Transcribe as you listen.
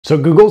So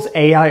Google's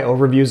AI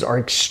overviews are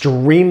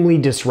extremely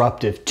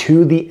disruptive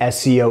to the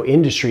SEO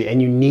industry,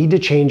 and you need to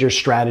change your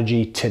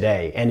strategy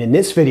today. And in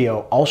this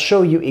video, I'll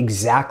show you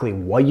exactly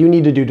what you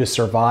need to do to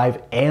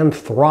survive and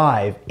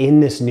thrive in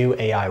this new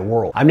AI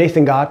world. I'm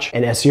Nathan Gotch,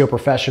 an SEO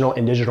professional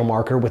and digital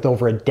marketer with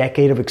over a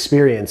decade of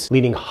experience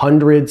leading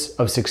hundreds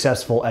of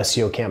successful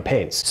SEO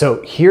campaigns.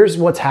 So here's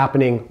what's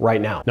happening right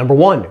now. Number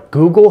one,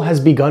 Google has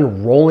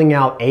begun rolling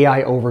out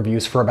AI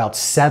overviews for about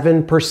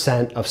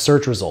 7% of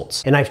search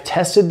results. And I've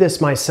tested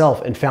this myself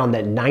and found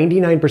that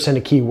 99%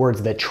 of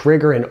keywords that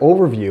trigger an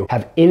overview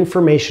have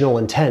informational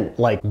intent,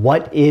 like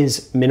what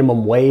is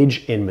minimum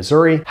wage in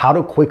Missouri, how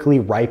to quickly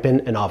ripen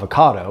an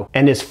avocado,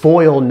 and is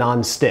foil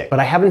non-stick. But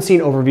I haven't seen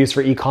overviews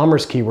for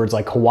e-commerce keywords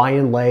like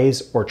Hawaiian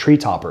lays or tree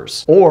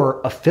toppers, or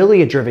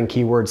affiliate-driven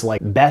keywords like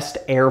best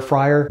air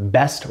fryer,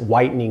 best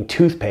whitening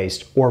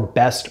toothpaste, or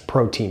best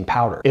protein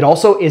powder. It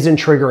also isn't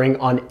triggering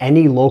on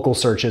any local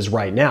searches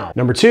right now.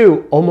 Number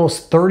two,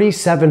 almost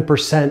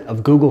 37%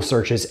 of Google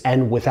searches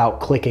end without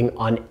clicking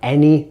on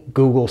any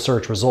Google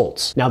search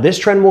results. Now, this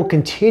trend will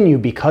continue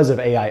because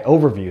of AI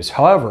overviews.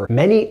 However,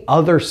 many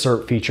other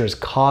SERP features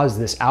cause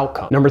this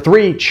outcome. Number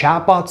three,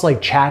 chatbots like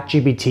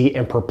ChatGPT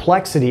and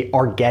Perplexity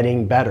are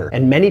getting better.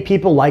 And many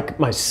people like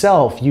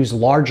myself use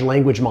large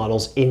language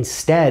models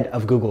instead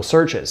of Google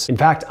searches. In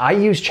fact, I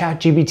use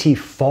ChatGPT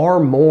far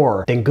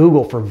more than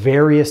Google for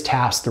various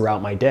tasks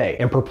throughout my day.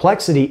 And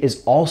Perplexity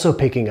is also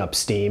picking up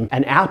steam,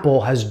 and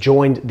Apple has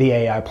joined the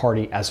AI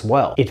party as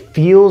well. It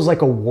feels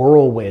like a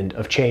whirlwind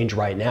of change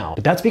right now,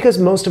 but that's because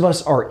most of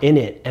us are in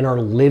it and are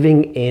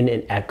living in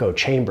an echo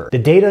chamber. The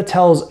data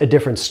tells a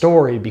different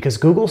story because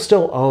Google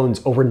still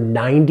owns over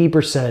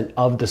 90%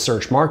 of the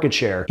search market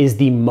share, is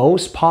the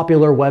most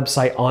popular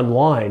website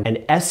online, and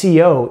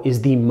SEO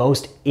is the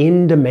most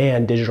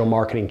in-demand digital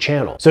marketing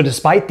channel. So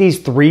despite these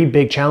three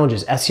big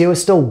challenges, SEO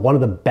is still one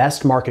of the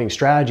best marketing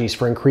strategies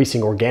for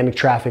increasing organic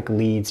traffic,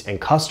 leads, and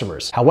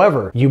customers.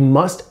 However, you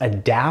must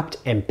adapt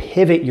and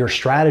pivot your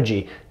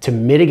strategy to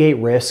mitigate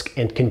risk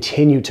and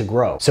continue to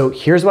grow. So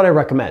here's what I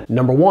recommend.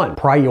 Number one,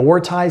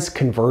 prioritize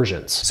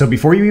conversions. So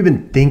before you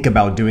even think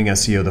about doing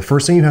SEO, the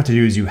first thing you have to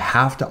do is you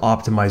have to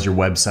optimize your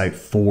website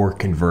for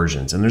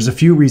conversions. And there's a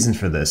few reasons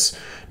for this.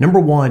 Number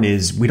one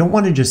is we don't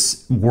want to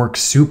just work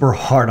super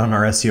hard on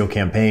our SEO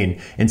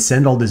campaign and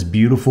send all this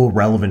beautiful,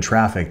 relevant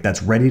traffic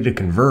that's ready to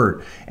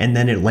convert, and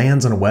then it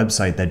lands on a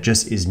website that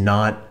just is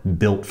not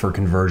built for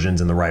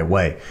conversions in the right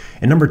way.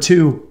 And number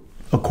two,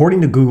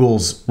 according to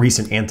Google's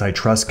recent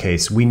antitrust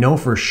case, we know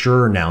for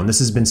sure now, and this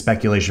has been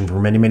speculation for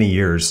many, many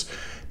years,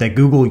 that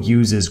Google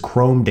uses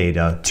Chrome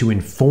data to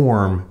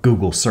inform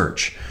Google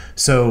search.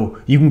 So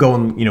you can go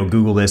and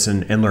Google this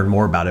and learn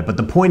more about it. But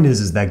the point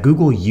is that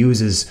Google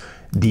uses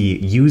the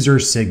user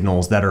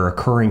signals that are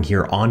occurring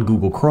here on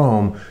Google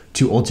Chrome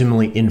to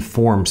ultimately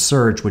inform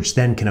search, which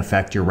then can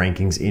affect your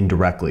rankings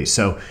indirectly.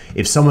 So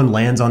if someone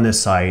lands on this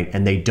site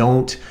and they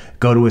don't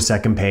go to a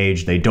second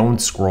page, they don't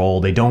scroll,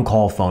 they don't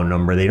call a phone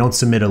number, they don't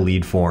submit a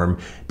lead form,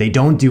 they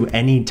don't do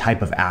any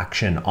type of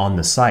action on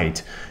the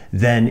site,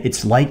 then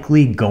it's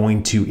likely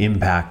going to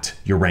impact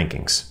your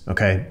rankings,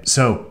 okay?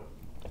 So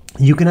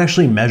you can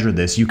actually measure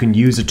this. You can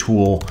use a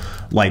tool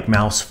like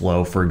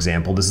Mouseflow, for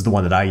example. This is the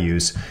one that I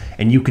use.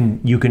 And you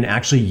can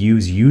actually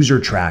use user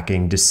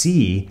tracking to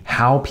see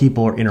how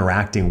people are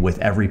interacting with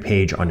every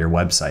page on your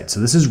website. So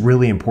this is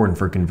really important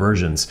for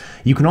conversions.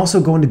 You can also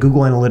go into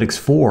Google Analytics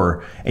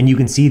 4 and you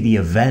can see the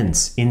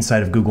events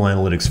inside of Google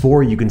Analytics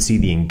 4. You can see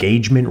the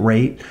engagement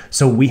rate.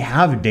 So we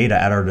have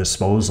data at our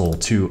disposal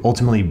to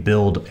ultimately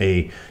build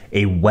a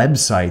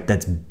website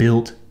that's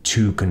built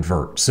to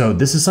convert. So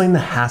this is something that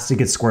has to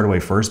get squared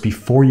away first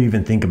before you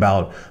even think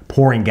about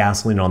pouring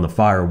gasoline on the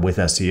fire with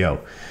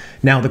SEO.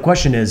 Now, the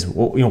question is,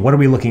 well, what are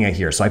we looking at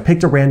here? So I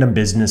picked a random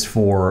business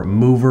for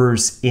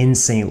movers in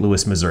St.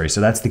 Louis, Missouri.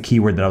 So that's the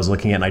keyword that I was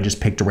looking at, and I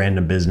just picked a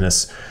random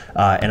business.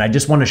 And I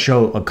just want to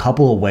show a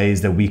couple of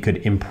ways that we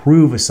could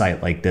improve a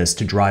site like this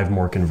to drive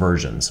more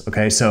conversions.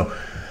 Okay, so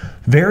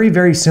very,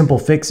 very simple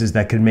fixes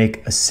that could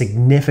make a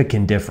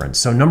significant difference.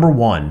 So number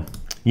one,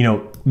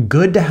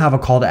 good to have a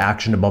call to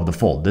action above the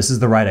fold. This is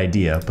the right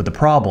idea, but the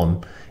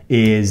problem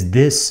is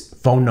this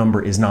phone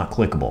number is not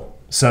clickable.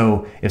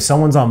 So if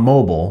someone's on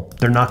mobile,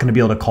 they're not going to be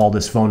able to call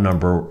this phone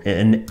number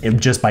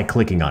and just by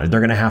clicking on it.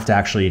 They're going to have to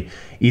actually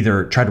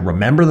either try to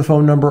remember the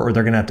phone number, or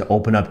they're going to have to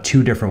open up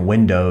two different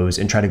windows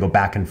and try to go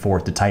back and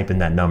forth to type in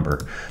that number.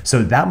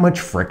 So that much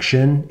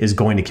friction is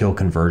going to kill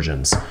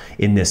conversions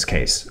in this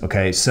case.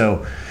 Okay,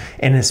 so,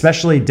 and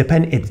especially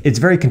it's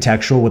very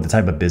contextual with the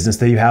type of business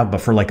that you have,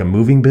 but for like a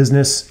moving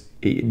business,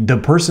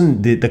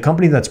 the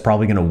company that's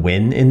probably going to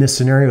win in this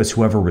scenario is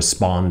whoever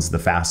responds the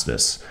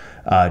fastest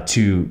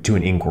to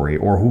an inquiry,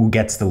 or who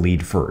gets the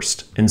lead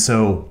first. And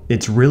so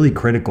it's really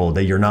critical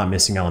that you're not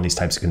missing out on these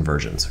types of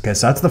conversions. Okay,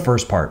 so that's the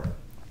first part.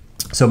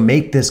 So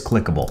make this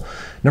clickable.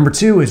 Number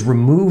two is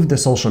remove the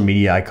social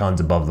media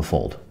icons above the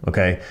fold,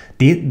 okay?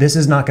 This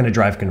is not gonna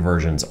drive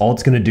conversions. All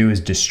it's gonna do is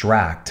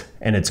distract,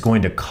 and it's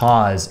going to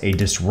cause a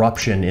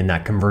disruption in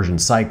that conversion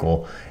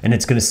cycle, and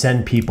it's gonna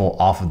send people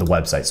off of the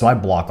website. So I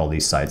block all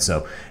these sites,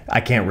 so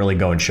I can't really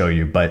go and show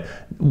you, but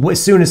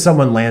as soon as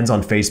someone lands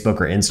on Facebook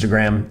or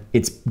Instagram,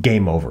 it's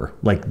game over.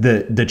 Like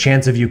the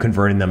chance of you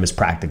converting them is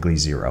practically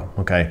zero,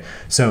 okay?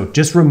 So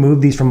just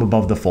remove these from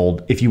above the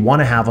fold. If you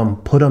wanna have them,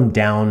 put them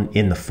down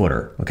in the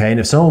footer, okay? And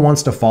if someone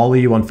wants to follow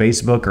you on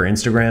Facebook or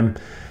Instagram,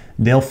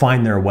 they'll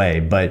find their way,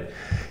 but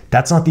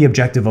that's not the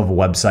objective of a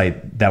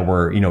website that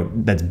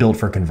that's built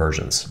for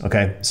conversions,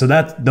 okay? So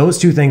those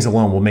two things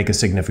alone will make a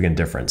significant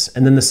difference.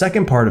 And then the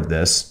second part of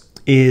this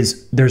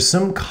is there's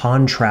some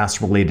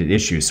contrast related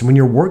issues. So when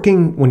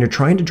you're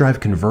trying to drive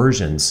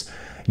conversions,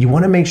 you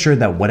want to make sure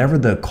that whatever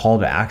the call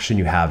to action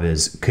you have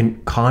is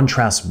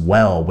contrasts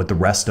well with the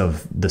rest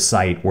of the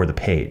site or the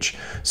page.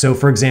 So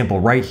for example,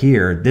 right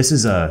here,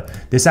 this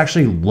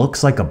actually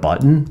looks like a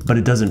button, but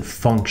it doesn't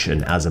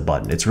function as a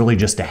button. It's really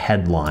just a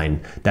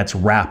headline that's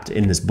wrapped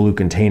in this blue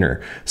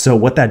container. So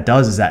what that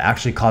does is that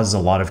actually causes a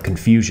lot of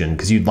confusion,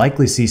 because you'd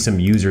likely see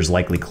some users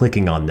likely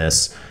clicking on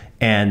this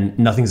and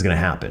nothing's gonna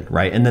happen,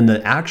 right? And then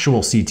the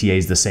actual CTA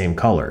is the same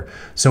color.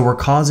 So we're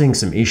causing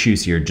some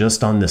issues here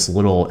just on this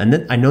little, and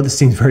then I know this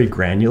seems very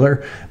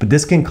granular, but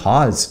this can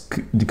cause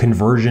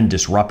conversion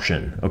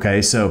disruption,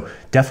 okay? So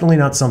definitely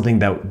not something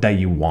that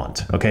you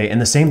want, okay? And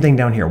the same thing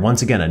down here,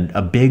 once again,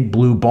 a big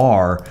blue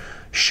bar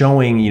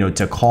showing,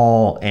 to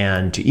call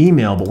and to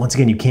email, but once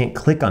again, you can't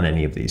click on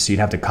any of these. So you'd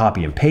have to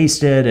copy and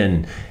paste it,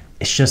 and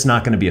it's just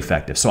not gonna be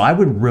effective. So I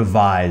would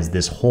revise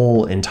this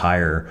whole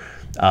entire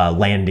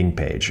landing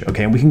page,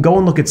 okay? And we can go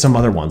and look at some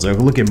other ones. Like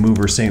we'll look at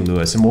Mover St.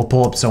 Louis, and we'll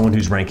pull up someone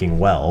who's ranking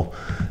well.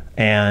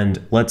 And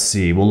let's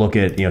see, we'll look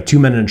at 2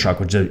 Men and a Truck,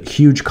 which is a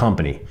huge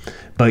company.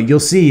 But you'll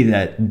see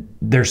that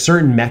there's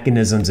certain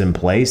mechanisms in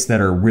place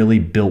that are really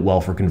built well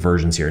for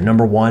conversions here.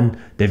 Number one,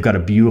 they've got a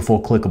beautiful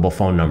clickable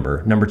phone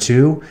number. Number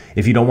two,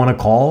 if you don't want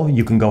to call,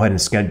 you can go ahead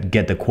and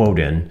get the quote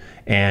in,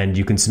 and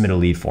you can submit a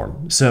lead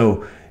form.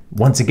 So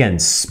once again,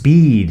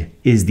 speed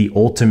is the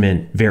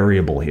ultimate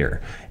variable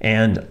here.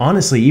 And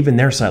honestly, even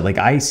their site, like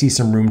I see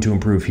some room to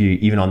improve here,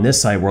 even on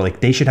this site, where like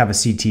they should have a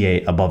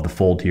CTA above the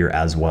fold here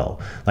as well.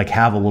 Like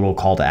have a little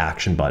call to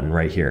action button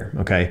right here,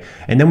 okay?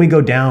 And then we go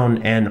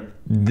down, and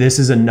this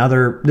is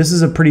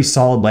a pretty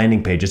solid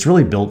landing page. It's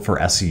really built for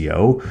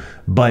SEO,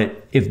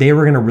 but if they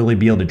were gonna really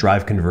be able to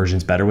drive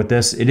conversions better with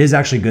this, it is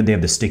actually good they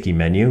have the sticky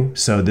menu.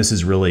 So this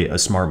is really a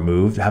smart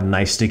move to have a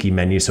nice sticky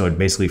menu, so it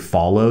basically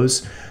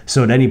follows.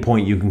 So at any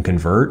point you can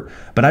convert,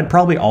 but I'd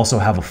probably also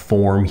have a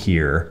form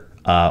here,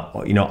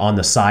 on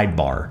the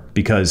sidebar,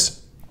 because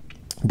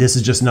this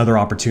is just another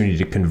opportunity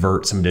to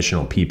convert some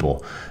additional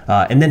people.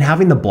 And then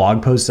having the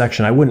blog post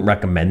section, I wouldn't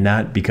recommend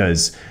that,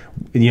 because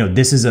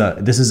this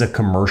is a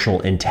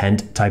commercial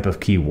intent type of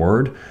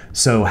keyword.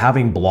 So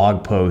having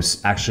blog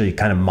posts actually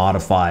kind of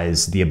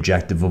modifies the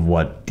objective of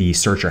what the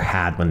searcher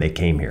had when they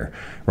came here,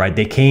 right?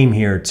 They came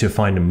here to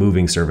find a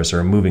moving service or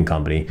a moving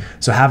company.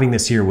 So having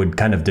this here would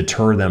kind of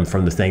deter them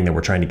from the thing that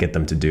we're trying to get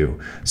them to do.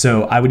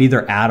 So I would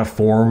either add a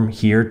form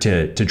here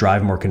to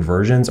drive more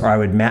conversions, or I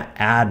would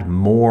add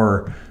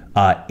more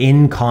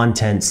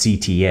in-content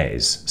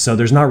CTAs. So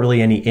there's not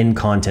really any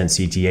in-content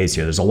CTAs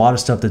here. There's a lot of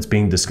stuff that's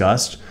being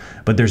discussed,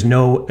 but there's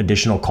no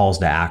additional calls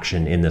to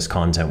action in this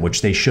content,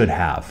 which they should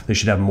have. They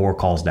should have more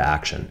calls to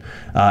action.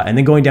 And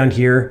then going down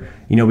here,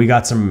 we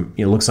got some,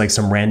 looks like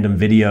some random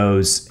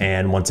videos,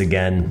 and once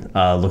again,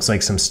 looks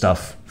like some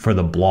stuff for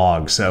the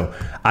blog. So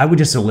I would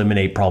just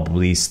eliminate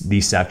probably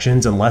these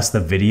sections unless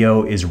the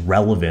video is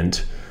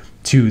relevant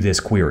to this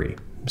query.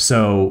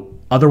 So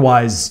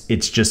otherwise,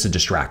 it's just a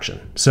distraction.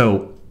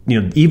 So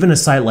even a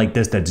site like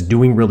this that's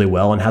doing really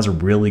well and has a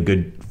really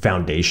good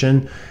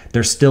foundation,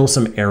 there's still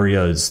some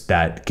areas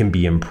that can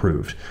be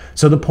improved.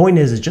 So the point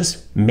is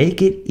just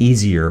make it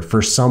easier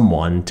for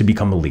someone to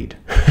become a lead.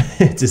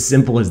 It's as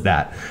simple as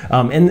that.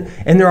 And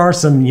there are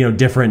some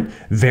different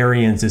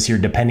variances here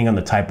depending on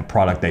the type of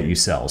product that you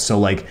sell. So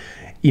like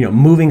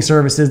moving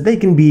services, they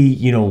can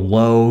be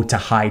low to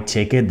high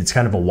ticket. It's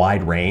kind of a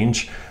wide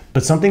range.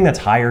 But something that's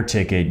higher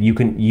ticket, you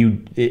can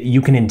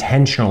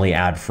intentionally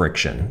add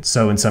friction.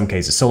 So in some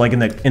cases, so like in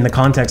the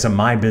context of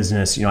my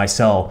business, I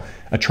sell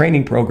a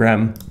training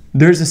program.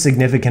 There's a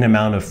significant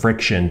amount of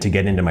friction to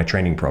get into my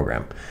training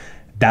program.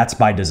 That's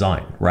by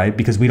design, right?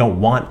 Because we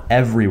don't want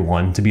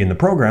everyone to be in the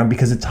program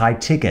because it's high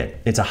ticket,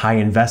 it's a high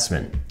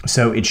investment.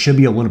 So it should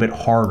be a little bit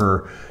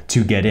harder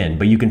to get in.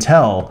 But you can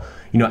tell,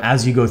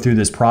 as you go through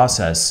this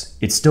process,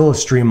 it's still a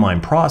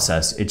streamlined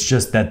process. It's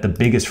just that the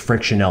biggest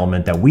friction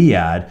element that we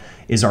add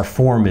is our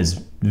form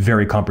is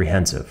very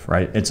comprehensive,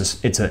 right?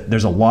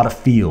 There's a lot of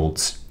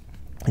fields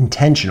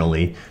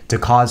intentionally to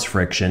cause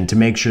friction to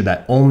make sure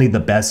that only the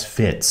best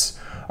fits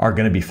are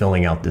going to be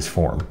filling out this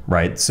form,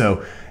 right?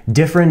 So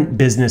different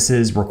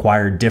businesses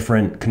require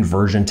different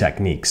conversion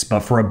techniques,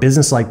 but for a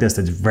business like this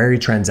that's very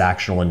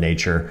transactional in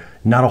nature,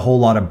 not a whole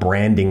lot of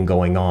branding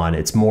going on.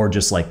 It's more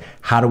just like,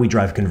 how do we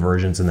drive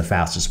conversions in the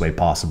fastest way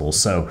possible?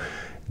 So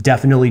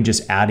definitely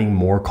just adding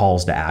more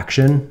calls to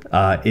action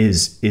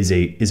is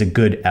a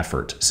good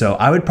effort. So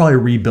I would probably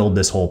rebuild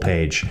this whole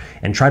page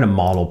and try to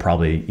model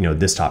probably,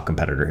 this top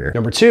competitor here.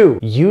 Number 2,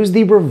 use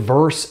the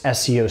reverse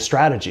SEO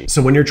strategy.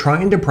 So when you're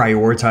trying to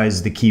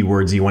prioritize the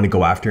keywords you want to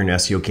go after in an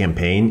SEO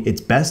campaign,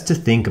 it's best to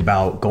think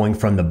about going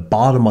from the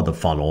bottom of the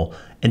funnel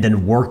and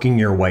then working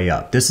your way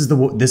up. This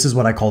is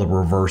what I call the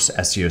reverse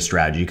SEO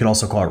strategy. You could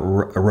also call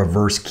it a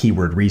reverse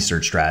keyword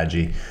research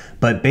strategy.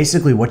 But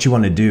basically what you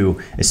want to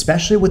do,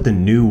 especially with the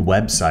new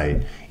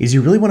website, is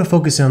you really want to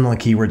focus on the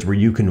keywords where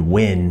you can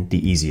win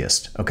the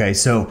easiest. Okay,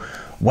 so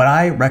what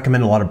I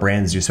recommend a lot of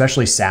brands do,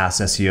 especially SaaS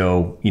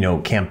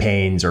SEO,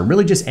 campaigns, or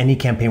really just any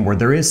campaign where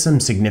there is some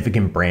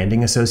significant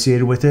branding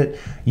associated with it,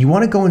 you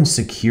want to go and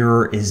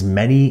secure as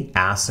many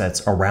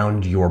assets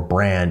around your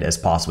brand as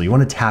possible. You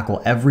want to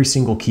tackle every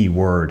single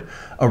keyword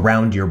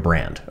around your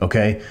brand,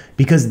 okay?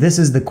 Because this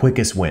is the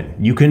quickest win.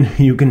 You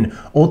can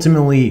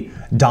ultimately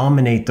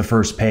dominate the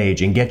first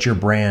page and get your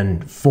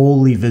brand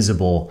fully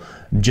visible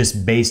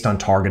just based on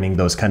targeting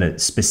those kind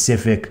of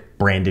specific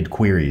branded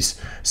queries.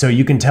 So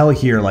you can tell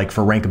here, like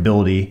for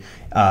rankability,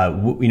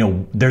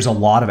 there's a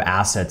lot of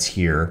assets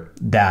here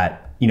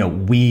that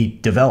we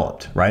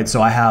developed, right?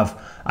 So I have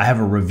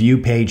a review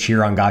page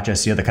here on Gotcha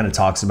SEO that kind of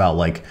talks about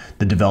like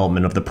the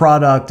development of the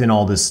product and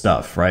all this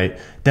stuff, right?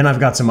 Then I've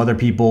got some other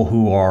people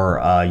who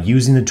are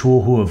using the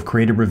tool who have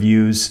created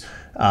reviews.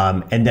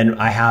 And then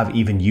I have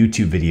even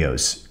YouTube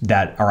videos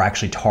that are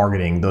actually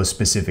targeting those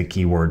specific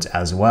keywords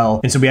as well.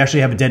 And so we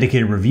actually have a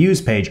dedicated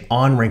reviews page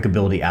on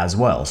rankability as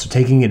well. So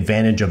taking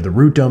advantage of the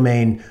root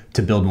domain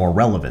to build more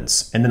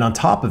relevance. And then on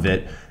top of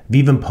it, we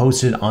even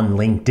posted on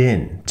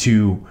LinkedIn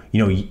to,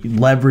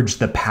 leverage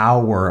the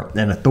power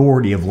and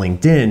authority of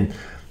LinkedIn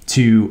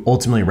to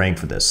ultimately rank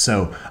for this.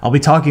 So I'll be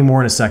talking more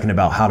in a second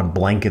about how to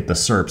blanket the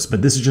SERPs,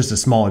 but this is just a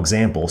small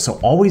example. So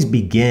always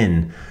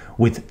begin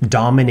with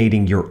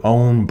dominating your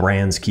own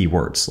brand's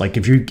keywords. Like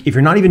if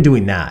you're not even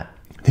doing that,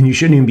 then you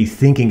shouldn't even be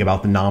thinking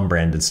about the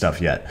non-branded stuff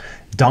yet.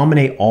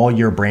 Dominate all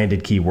your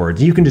branded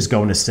keywords. You can just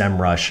go into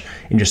SEMrush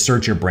and just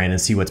search your brand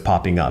and see what's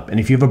popping up. And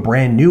if you have a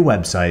brand new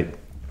website,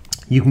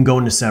 you can go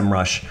into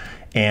SEMrush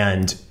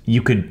and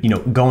you could,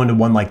 go into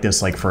one like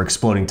this, like for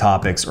exploding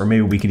topics, or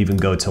maybe we could even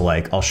go to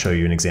I'll show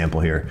you an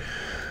example here.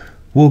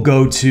 We'll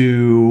go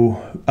to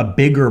a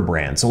bigger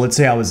brand. So let's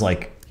say I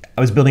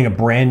was building a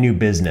brand new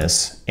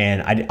business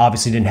and I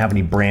obviously didn't have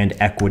any brand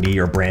equity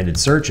or branded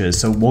searches.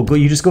 So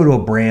you just go to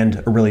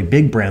a really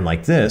big brand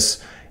like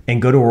this and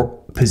go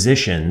to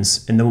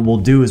positions. And then what we'll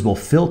do is we'll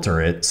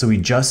filter it. So we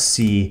just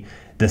see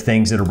the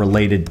things that are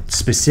related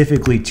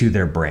specifically to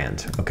their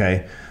brand.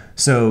 Okay.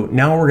 So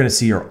now what we're going to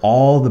see are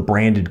all the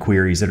branded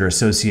queries that are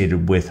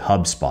associated with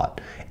HubSpot.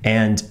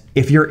 And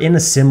if you're in a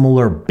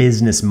similar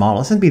business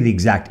model, it's not going to be the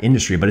exact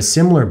industry, but a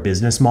similar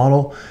business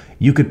model,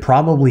 you could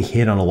probably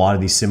hit on a lot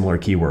of these similar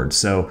keywords.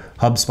 So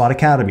HubSpot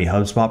Academy,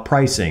 HubSpot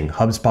pricing,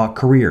 HubSpot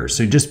careers.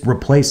 So just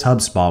replace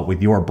HubSpot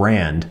with your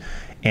brand.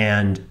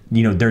 And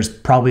there's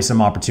probably some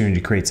opportunity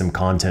to create some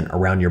content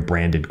around your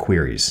branded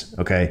queries.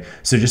 Okay.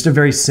 So just a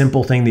very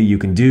simple thing that you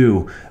can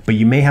do, but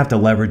you may have to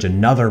leverage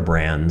another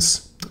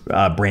brand's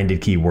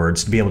branded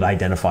keywords to be able to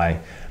identify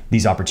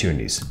these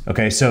opportunities.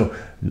 Okay, so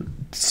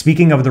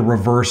speaking of the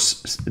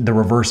reverse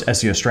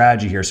SEO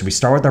strategy here, so we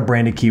start with our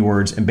branded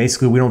keywords and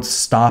basically we don't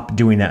stop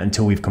doing that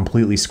until we've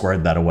completely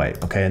squared that away.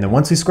 Okay, and then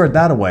once we squared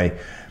that away,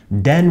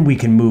 then we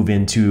can move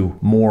into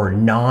more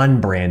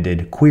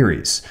non-branded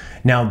queries.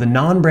 Now, the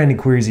non-branded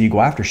queries that you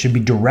go after should be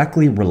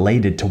directly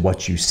related to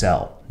what you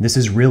sell. This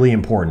is really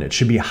important. It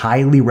should be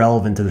highly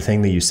relevant to the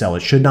thing that you sell.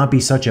 It should not be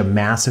such a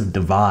massive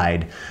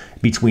divide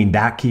between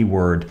that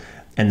keyword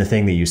and the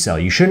thing that you sell.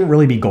 You shouldn't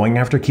really be going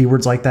after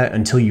keywords like that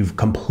until you've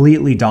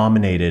completely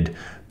dominated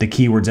the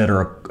keywords that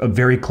are a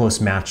very close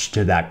match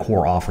to that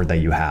core offer that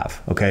you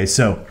have. Okay,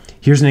 so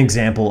here's an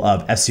example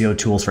of SEO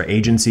tools for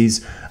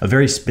agencies, a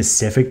very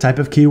specific type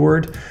of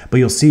keyword, but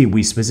you'll see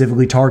we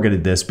specifically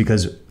targeted this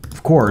because,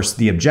 of course,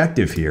 the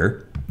objective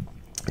here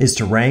is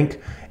to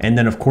rank and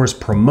then, of course,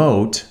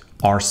 promote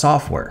our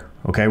software.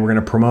 Okay, we're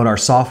gonna promote our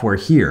software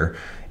here.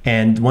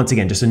 And once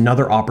again, just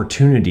another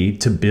opportunity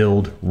to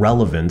build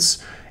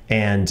relevance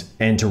and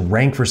to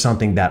rank for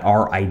something that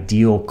our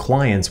ideal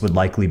clients would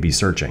likely be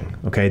searching.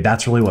 Okay,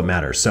 that's really what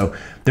matters. So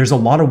there's a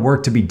lot of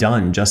work to be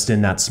done just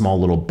in that small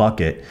little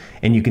bucket.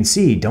 And you can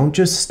see, don't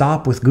just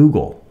stop with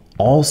Google.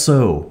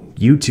 Also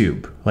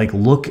YouTube, like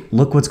look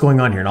what's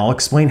going on here. And I'll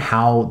explain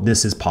how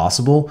this is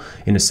possible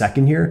in a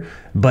second here.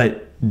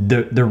 But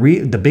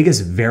the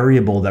biggest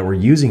variable that we're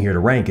using here to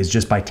rank is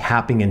just by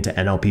tapping into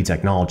NLP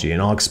technology.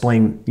 And I'll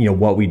explain,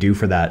 what we do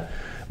for that.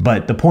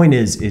 But the point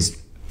is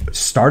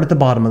start at the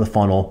bottom of the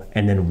funnel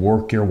and then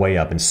work your way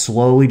up and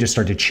slowly just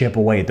start to chip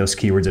away at those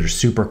keywords that are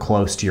super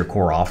close to your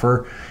core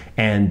offer.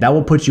 And that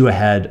will put you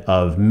ahead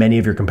of many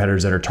of your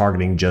competitors that are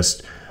targeting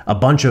just a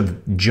bunch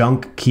of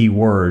junk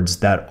keywords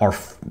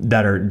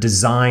that are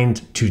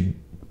designed to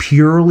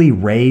purely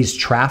raise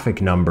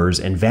traffic numbers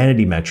and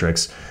vanity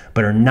metrics,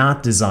 but are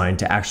not designed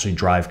to actually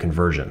drive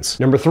conversions.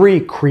 Number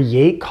 3,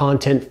 create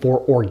content for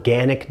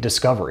organic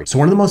discovery. So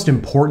one of the most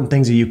important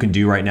things that you can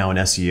do right now in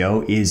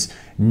SEO is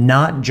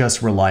not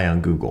just rely on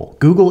Google.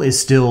 Google is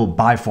still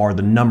by far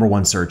the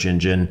 #1 search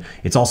engine.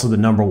 It's also the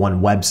 #1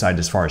 website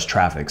as far as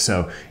traffic.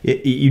 So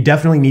you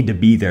definitely need to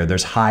be there.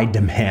 There's high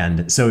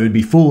demand. So it would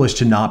be foolish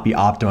to not be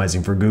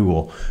optimizing for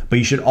Google, but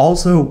you should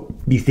also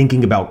be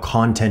thinking about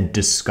content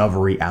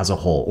discovery as a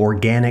whole,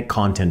 organic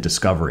content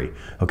discovery.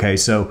 Okay,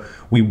 so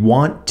we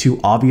want to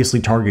obviously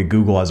target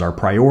Google as our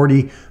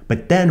priority,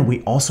 but then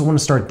we also want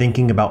to start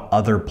thinking about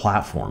other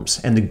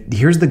platforms. And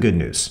here's the good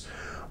news.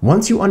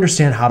 Once you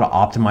understand how to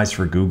optimize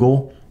for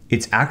Google,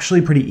 it's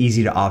actually pretty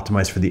easy to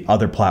optimize for the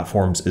other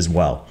platforms as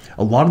well.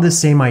 A lot of the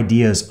same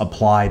ideas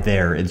apply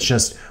there. It's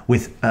just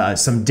with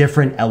some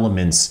different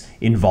elements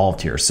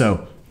involved here.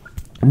 So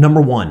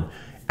number 1,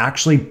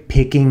 actually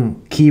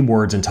picking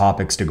keywords and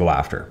topics to go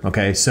after.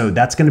 Okay, so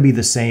that's going to be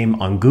the same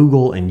on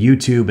Google and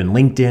YouTube and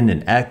LinkedIn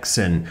and X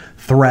and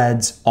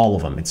Threads, all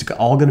of them. It's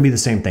all going to be the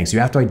same thing. So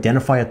you have to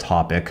identify a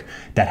topic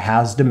that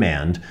has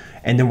demand,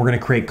 and then we're going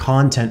to create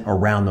content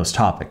around those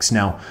topics.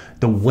 Now,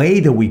 the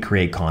way that we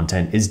create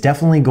content is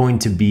definitely going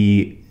to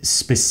be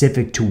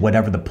specific to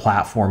whatever the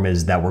platform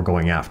is that we're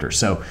going after.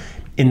 So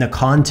in the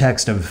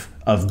context of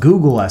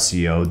Google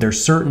SEO,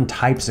 there's certain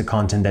types of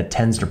content that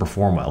tends to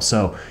perform well.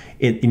 So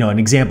an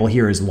example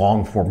here is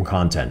long form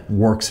content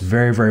works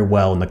very, very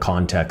well in the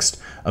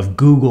context of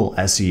Google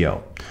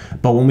SEO.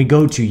 But when we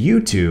go to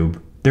YouTube,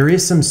 there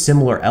is some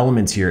similar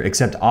elements here,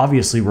 except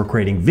obviously we're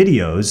creating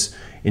videos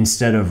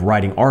instead of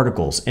writing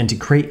articles. And to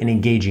create an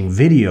engaging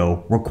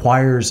video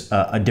requires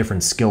a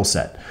different skill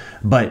set.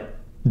 But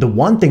the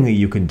one thing that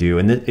you can do,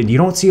 and you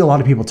don't see a lot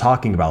of people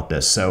talking about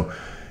this. So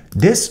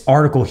this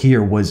article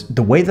here was,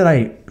 the way that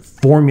I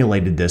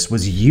formulated this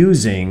was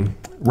using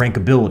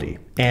rankability.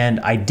 And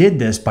I did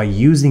this by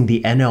using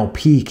the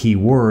NLP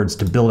keywords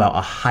to build out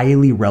a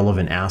highly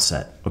relevant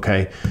asset,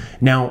 okay?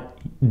 Now,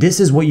 this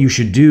is what you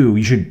should do.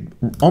 You should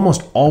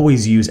almost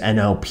always use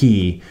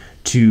NLP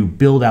to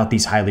build out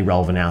these highly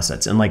relevant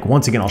assets. And like,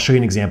 once again, I'll show you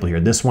an example here.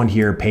 This one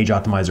here, Page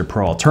Optimizer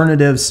Pro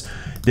Alternatives.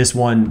 This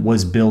one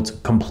was built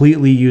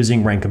completely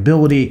using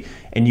rankability,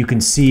 and you can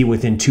see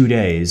within 2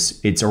 days,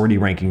 it's already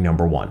ranking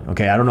 #1.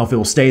 Okay, I don't know if it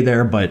will stay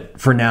there, but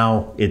for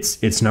now, it's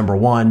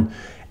 #1.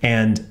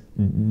 And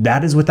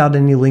that is without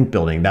any link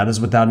building. That is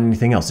without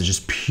anything else. It's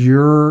just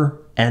pure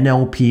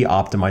NLP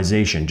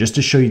optimization, just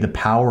to show you the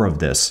power of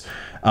this.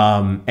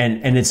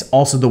 And it's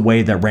also the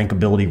way that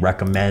rankability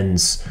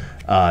recommends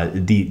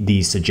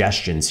the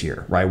suggestions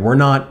here, right? We're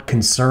not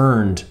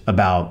concerned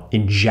about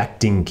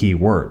injecting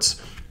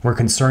keywords. We're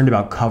concerned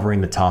about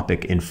covering the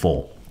topic in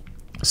full.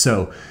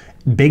 So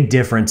big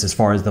difference as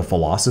far as the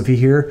philosophy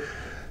here.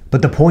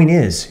 But the point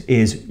is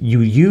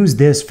you use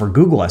this for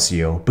Google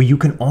SEO, but you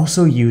can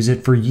also use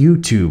it for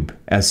YouTube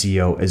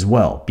SEO as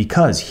well,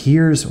 because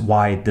here's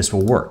why this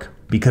will work.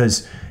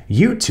 Because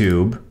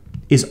YouTube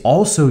is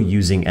also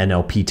using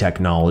NLP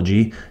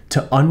technology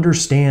to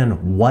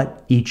understand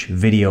what each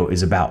video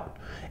is about.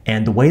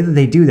 And the way that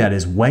they do that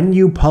is when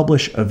you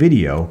publish a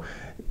video,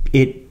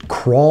 it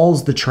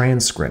crawls the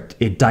transcript,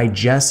 it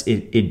digests,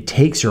 it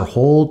takes your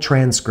whole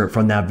transcript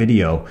from that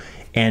video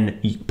and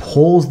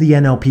pulls the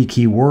NLP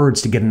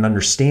keywords to get an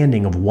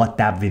understanding of what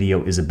that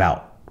video is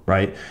about,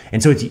 right?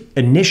 And so it's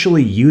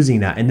initially using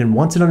that, and then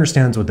once it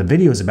understands what the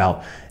video is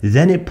about,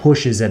 then it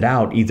pushes it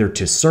out either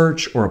to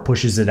search, or it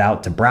pushes it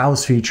out to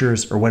browse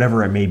features, or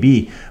whatever it may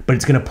be, but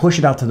it's gonna push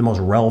it out to the most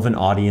relevant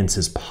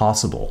audiences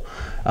possible.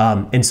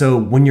 And so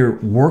when you're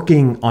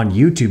working on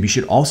YouTube, you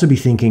should also be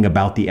thinking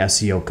about the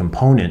SEO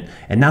component.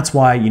 And that's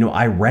why,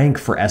 I rank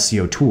for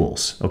SEO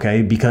tools,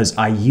 okay? Because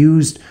I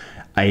used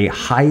a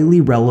highly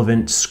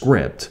relevant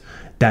script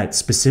that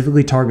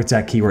specifically targets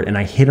that keyword, and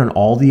I hit on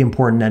all the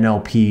important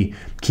NLP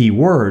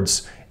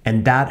keywords,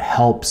 and that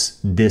helps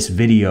this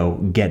video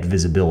get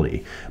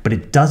visibility. But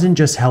it doesn't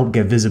just help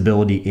get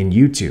visibility in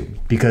YouTube,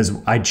 because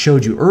I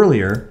showed you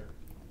earlier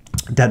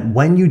that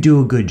when you do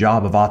a good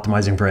job of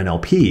optimizing for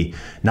NLP,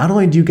 not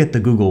only do you get the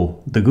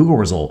Google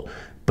result,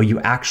 but you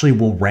actually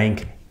will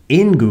rank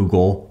in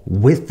Google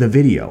with the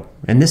video.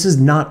 And this is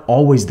not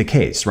always the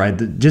case,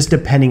 right? Just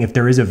depending if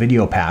there is a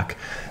video pack.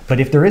 But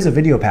if there is a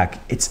video pack,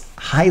 it's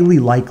highly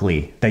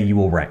likely that you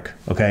will rank,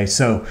 okay?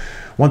 So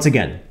once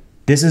again,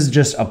 this is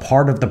just a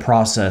part of the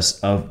process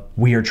of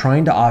we are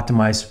trying to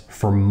optimize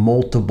for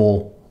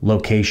multiple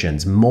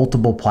locations,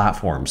 multiple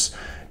platforms,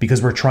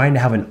 because we're trying to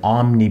have an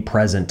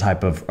omnipresent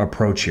type of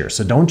approach here.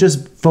 So don't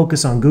just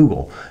focus on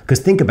Google, because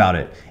think about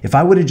it. If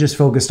I would have just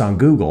focused on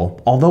Google,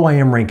 although I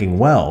am ranking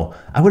well,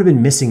 I would have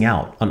been missing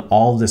out on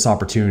all of this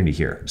opportunity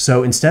here.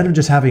 So instead of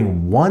just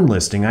having one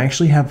listing, I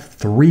actually have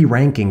 3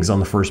 rankings on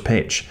the first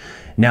page.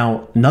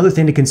 Now, another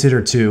thing to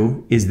consider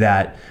too is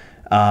that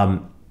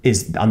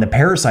is on the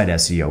parasite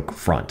SEO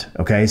front,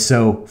 okay?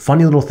 So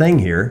funny little thing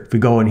here, if we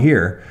go in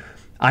here,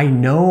 I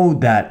know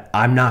that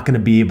I'm not going to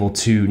be able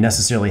to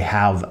necessarily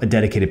have a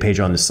dedicated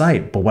page on the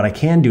site, but what I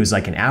can do is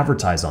I can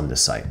advertise on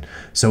this site.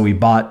 So we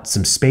bought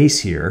some space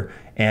here,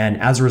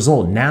 And as a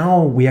result,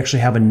 now we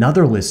actually have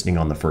another listing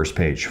on the first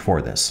page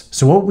for this.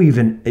 So what we've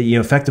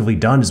effectively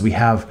done is we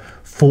have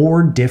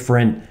 4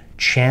 different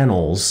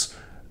channels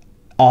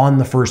on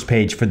the first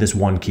page for this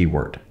one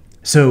keyword.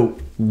 So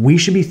we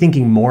should be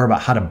thinking more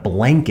about how to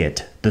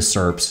blanket the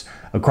SERPs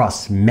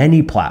across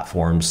many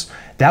platforms.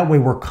 That way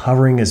we're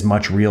covering as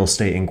much real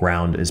estate and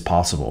ground as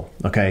possible,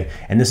 okay?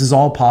 And this is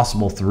all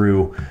possible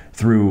through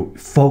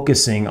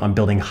focusing on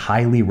building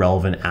highly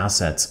relevant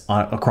assets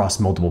across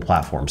multiple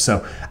platforms.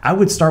 So I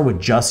would start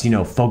with just,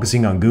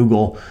 focusing on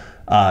Google,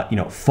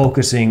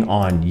 focusing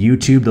on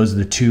YouTube. Those are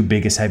the 2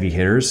 biggest heavy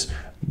hitters.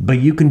 But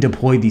you can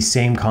deploy these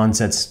same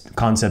concepts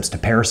to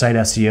parasite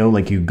SEO,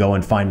 like you go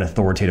and find an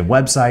authoritative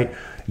website,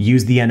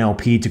 use the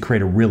NLP to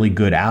create a really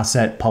good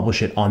asset,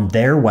 publish it on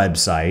their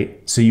website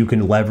so you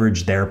can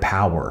leverage their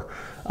power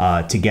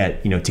to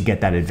get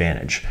that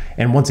advantage.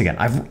 And once again,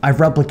 I've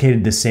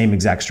replicated the same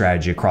exact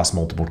strategy across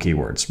multiple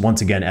keywords.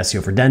 Once again,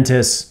 SEO for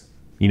dentists,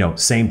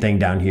 same thing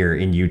down here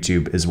in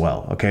YouTube as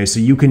well. Okay, so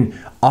you can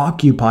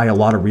occupy a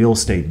lot of real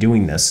estate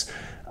doing this.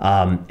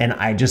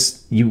 And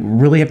you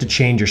really have to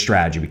change your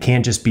strategy. We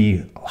can't just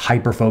be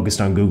hyper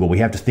focused on Google. We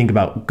have to think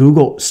about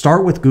Google,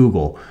 start with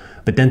Google,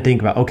 but then think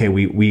about, okay,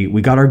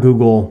 we got our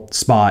Google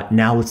spot.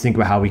 Now let's think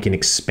about how we can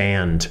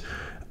expand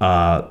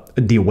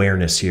the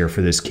awareness here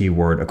for this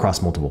keyword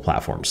across multiple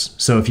platforms.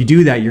 So if you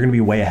do that, you're gonna be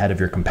way ahead of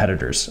your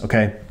competitors,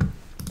 okay?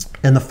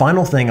 And the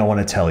final thing I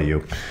wanna tell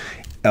you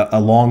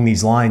along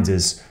these lines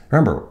is,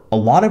 remember, a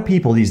lot of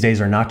people these days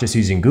are not just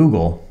using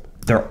Google,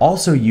 they're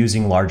also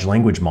using large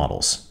language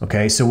models,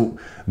 okay? So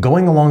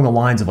going along the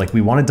lines of we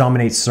want to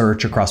dominate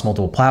search across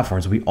multiple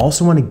platforms, we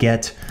also want to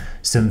get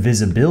some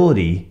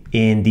visibility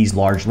in these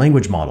large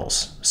language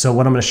models. So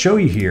what I'm going to show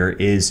you here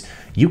is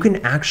you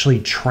can actually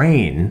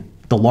train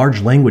the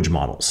large language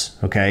models,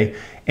 okay?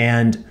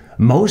 And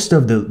most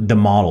of the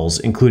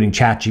models, including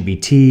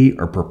ChatGPT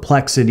or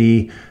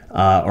Perplexity,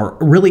 or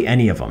really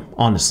any of them,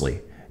 honestly,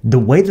 the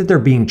way that they're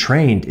being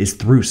trained is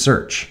through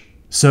search.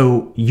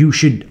 So you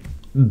should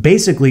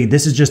basically,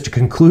 this is just a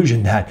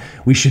conclusion that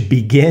we should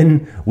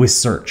begin with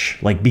search,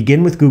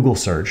 begin with Google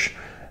search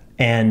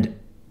and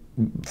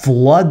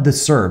flood the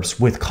SERPs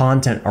with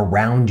content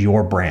around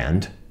your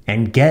brand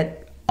and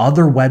get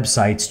other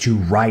websites to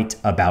write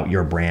about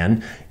your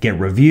brand, get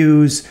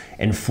reviews,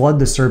 and flood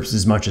the SERPs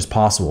as much as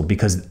possible.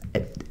 Because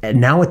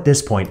now at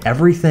this point,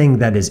 everything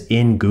that is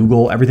in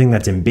Google, everything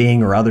that's in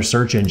Bing or other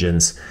search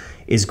engines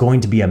is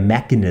going to be a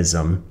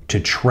mechanism to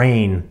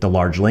train the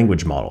large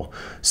language model.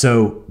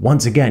 So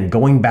once again,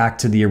 going back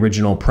to the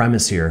original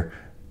premise here,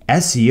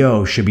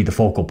 SEO should be the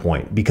focal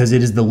point because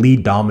it is the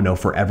lead domino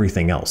for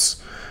everything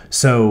else.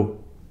 So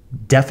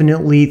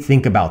definitely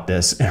think about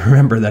this and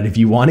remember that if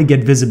you want to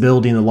get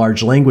visibility in the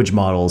large language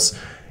models,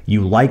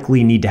 you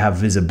likely need to have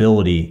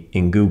visibility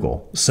in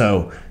Google.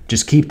 So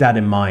just keep that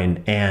in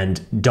mind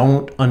and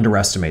don't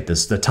underestimate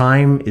this. The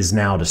time is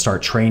now to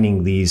start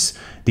training these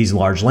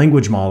large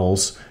language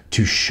models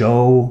to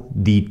show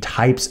the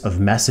types of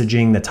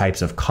messaging, the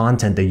types of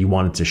content that you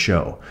want it to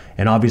show.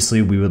 And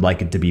obviously we would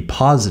like it to be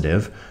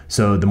positive.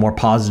 So the more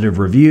positive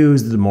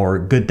reviews, the more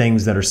good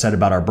things that are said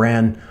about our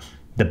brand,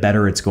 the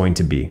better it's going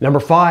to be.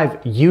 Number 5,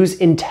 use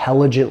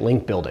intelligent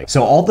link building.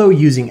 So although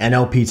using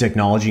NLP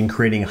technology and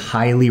creating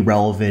highly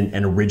relevant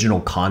and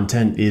original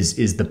content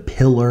is the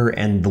pillar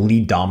and the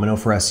lead domino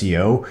for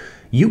SEO,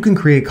 you can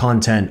create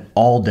content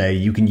all day,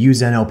 you can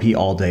use NLP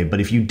all day,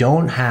 but if you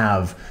don't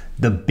have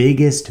the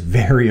biggest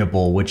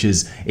variable, which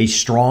is a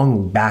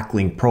strong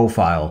backlink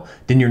profile,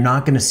 then you're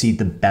not going to see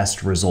the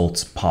best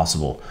results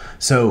possible.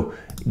 So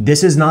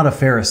this is not a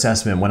fair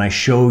assessment when I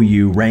show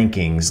you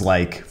rankings,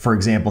 like for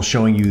example,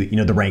 showing you,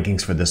 the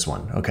rankings for this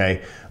one,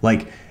 okay?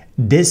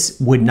 This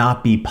would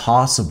not be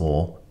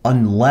possible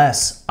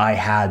unless I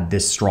had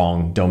this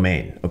strong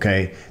domain,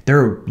 okay? There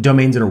are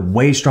domains that are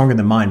way stronger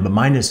than mine, but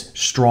mine is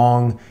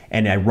strong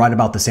and I write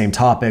about the same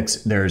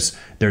topics. There's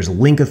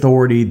link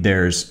authority,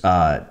 there's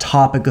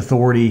topic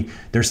authority.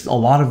 There's a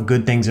lot of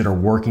good things that are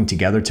working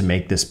together to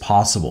make this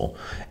possible.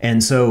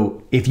 And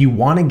so if you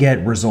want to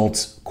get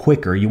results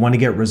quicker, you want to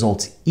get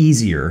results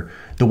easier,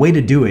 the way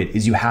to do it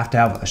is you have to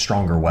have a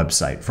stronger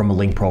website from a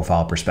link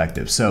profile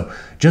perspective. So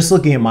just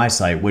looking at my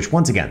site, which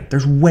once again,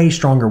 there's way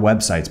stronger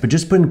websites, but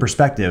just put in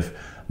perspective,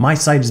 my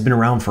site has been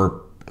around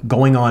for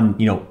going on,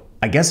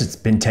 I guess it's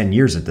been 10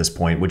 years at this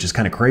point, which is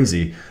kind of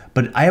crazy,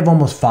 but I have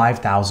almost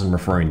 5,000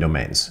 referring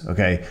domains,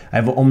 okay? I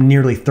have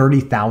nearly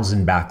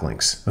 30,000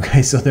 backlinks,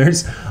 okay? So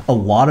there's a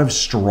lot of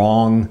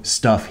strong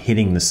stuff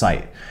hitting the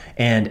site.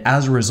 And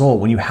as a result,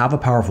 when you have a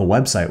powerful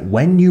website,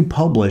 when you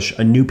publish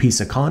a new piece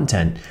of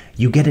content,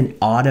 you get an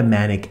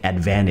automatic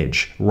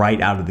advantage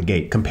right out of the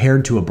gate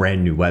compared to a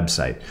brand new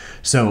website.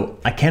 So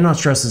I cannot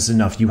stress this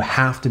enough. You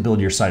have to build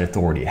your site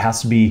authority. It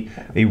has to be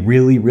a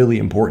really, really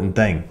important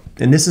thing.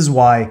 And this is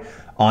why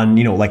on,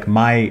 like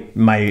my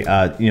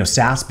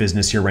SaaS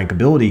business here,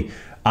 Rankability,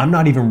 I'm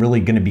not even really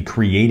going to be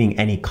creating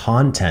any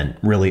content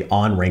really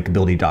on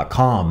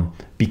rankability.com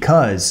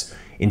because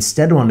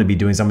Instead, what I'm going to be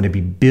doing is I'm going to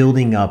be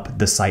building up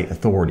the site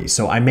authority.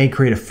 So I may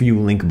create a few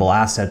linkable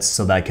assets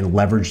so that I can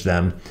leverage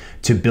them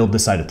to build the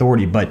site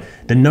authority. But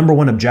the number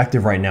one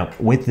objective right now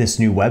with this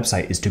new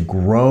website is to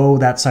grow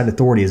that site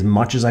authority as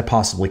much as I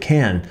possibly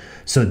can.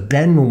 So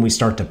then when we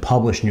start to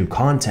publish new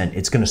content,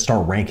 it's going to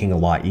start ranking a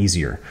lot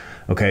easier.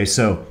 Okay,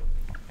 so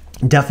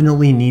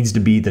definitely needs to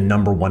be the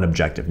number one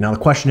objective. Now the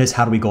question is,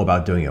 how do we go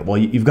about doing it? Well,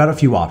 you've got a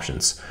few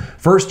options.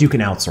 First, you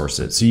can outsource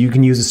it. So you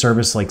can use a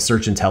service like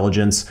Search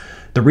Intelligence.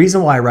 The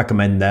reason why I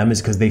recommend them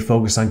is because they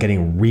focus on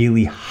getting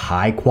really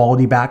high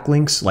quality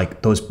backlinks,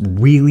 like those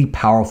really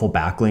powerful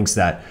backlinks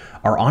that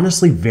are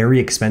honestly very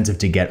expensive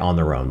to get on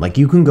their own. Like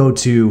you can go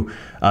to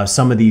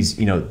some of these,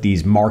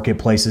 these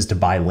marketplaces to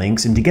buy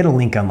links, and to get a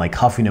link on like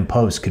Huffington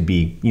Post could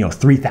be,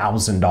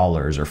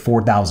 $3,000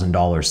 or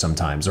 $4,000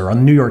 sometimes, or on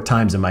the New York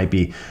Times, it might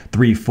be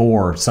 $3,000,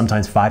 $4,000,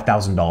 sometimes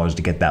 $5,000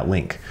 to get that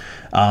link.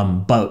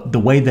 But the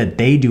way that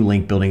they do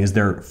link building is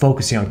they're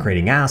focusing on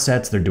creating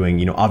assets. They're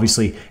doing,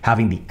 obviously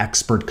having the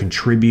expert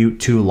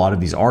contribute to a lot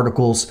of these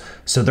articles.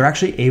 So they're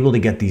actually able to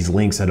get these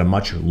links at a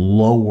much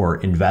lower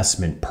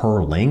investment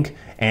per link.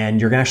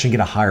 And you're gonna actually get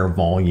a higher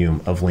volume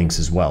of links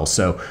as well.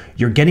 So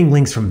you're getting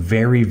links from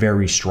very,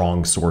 very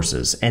strong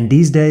sources. And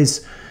these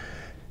days,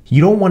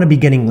 you don't want to be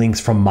getting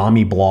links from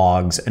mommy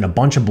blogs and a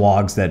bunch of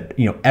blogs that,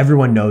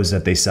 everyone knows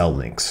that they sell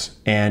links.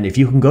 And if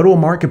you can go to a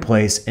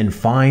marketplace and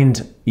find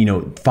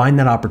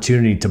that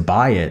opportunity to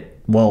buy it,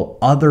 well,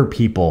 other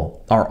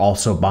people are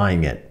also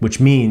buying it, which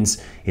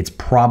means it's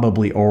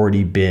probably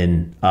already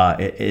been,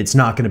 it's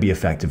not going to be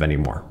effective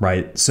anymore,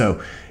 right?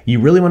 So you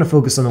really want to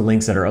focus on the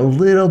links that are a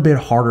little bit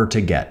harder to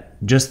get.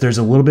 Just there's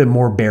a little bit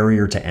more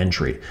barrier to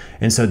entry.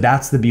 And so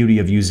that's the beauty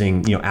of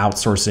using,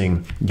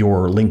 outsourcing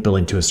your link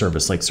building to a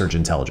service like Search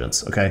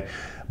Intelligence, okay?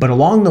 But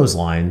along those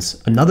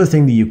lines, another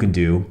thing that you can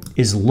do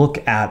is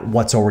look at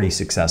what's already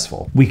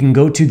successful. We can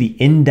go to the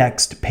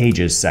indexed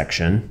pages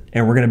section,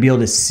 and we're gonna be able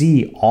to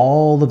see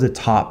all of the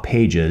top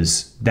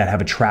pages that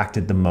have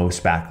attracted the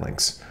most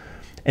backlinks.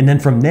 And then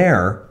from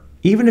there,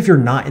 even if you're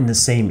not in the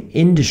same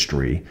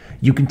industry,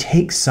 you can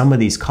take some of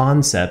these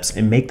concepts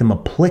and make them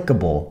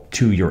applicable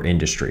to your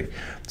industry.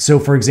 So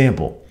for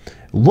example,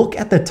 look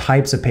at the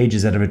types of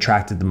pages that have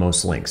attracted the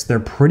most links.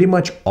 They're pretty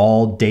much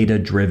all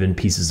data-driven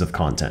pieces of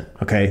content,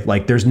 okay?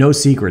 Like there's no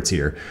secrets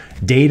here.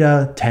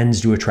 Data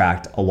tends to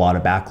attract a lot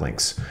of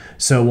backlinks.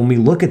 So when we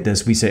look at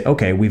this, we say,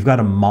 okay, we've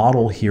got a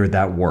model here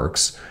that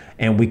works,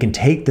 and we can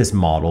take this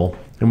model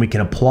and we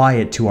can apply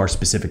it to our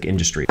specific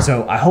industry.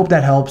 So I hope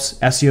that helps.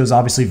 SEO is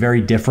obviously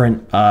very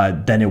different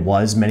than it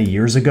was many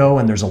years ago,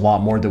 and there's a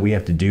lot more that we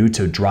have to do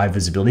to drive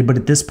visibility. But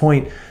at this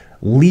point,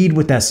 lead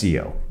with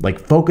SEO. Like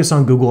focus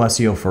on Google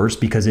SEO first,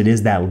 because it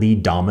is that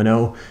lead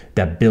domino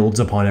that builds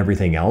upon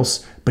everything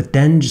else. But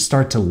then just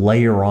start to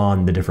layer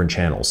on the different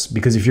channels,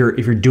 because if you're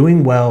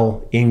doing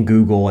well in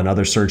Google and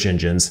other search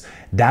engines,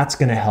 that's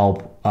going to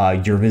help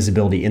your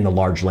visibility in the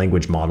large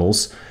language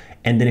models.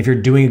 And then if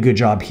you're doing a good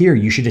job here,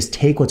 you should just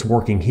take what's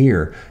working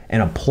here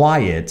and apply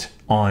it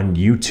on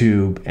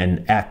YouTube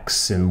and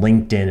X and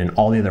LinkedIn and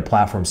all the other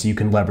platforms, so you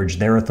can leverage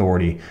their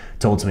authority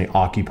to ultimately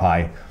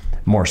occupy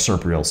more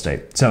SERP real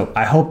estate. So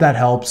I hope that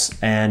helps.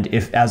 And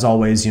if, as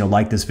always,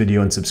 like this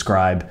video and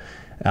subscribe.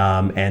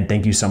 And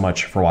thank you so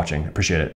much for watching. Appreciate it.